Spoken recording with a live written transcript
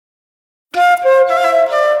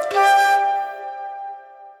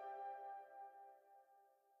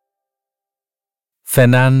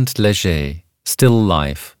Fernand Léger, Still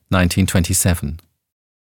Life, 1927.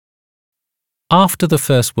 After the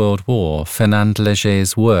First World War, Fernand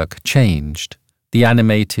Léger's work changed. The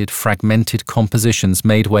animated, fragmented compositions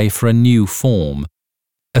made way for a new form.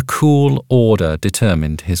 A cool order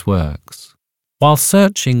determined his works. While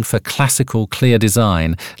searching for classical, clear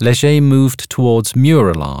design, Léger moved towards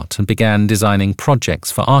mural art and began designing projects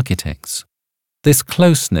for architects. This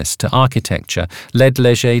closeness to architecture led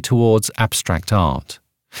Léger towards abstract art.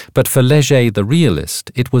 But for Léger the realist,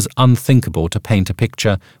 it was unthinkable to paint a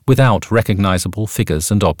picture without recognizable figures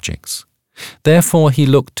and objects. Therefore, he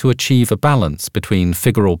looked to achieve a balance between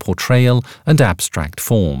figural portrayal and abstract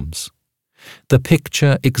forms. The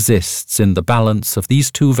picture exists in the balance of these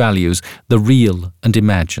two values, the real and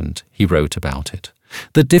imagined, he wrote about it.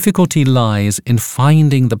 The difficulty lies in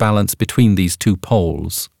finding the balance between these two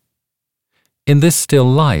poles. In this still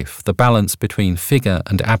life, the balance between figure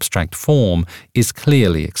and abstract form is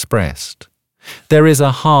clearly expressed. There is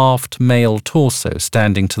a halved male torso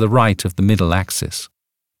standing to the right of the middle axis.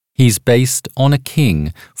 He's based on a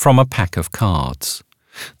king from a pack of cards.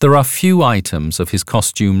 There are few items of his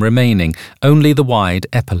costume remaining, only the wide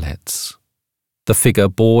epaulets. The figure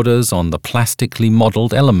borders on the plastically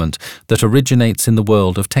modelled element that originates in the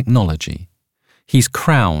world of technology. He's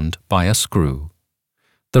crowned by a screw.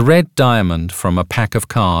 The red diamond from a pack of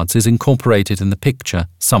cards is incorporated in the picture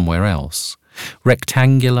somewhere else.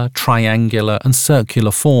 Rectangular, triangular, and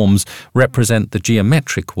circular forms represent the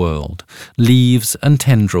geometric world, leaves and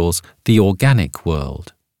tendrils the organic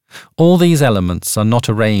world. All these elements are not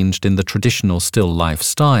arranged in the traditional still life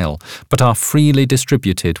style, but are freely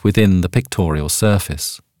distributed within the pictorial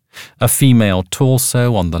surface. A female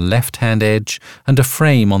torso on the left-hand edge and a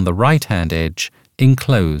frame on the right-hand edge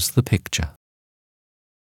enclose the picture.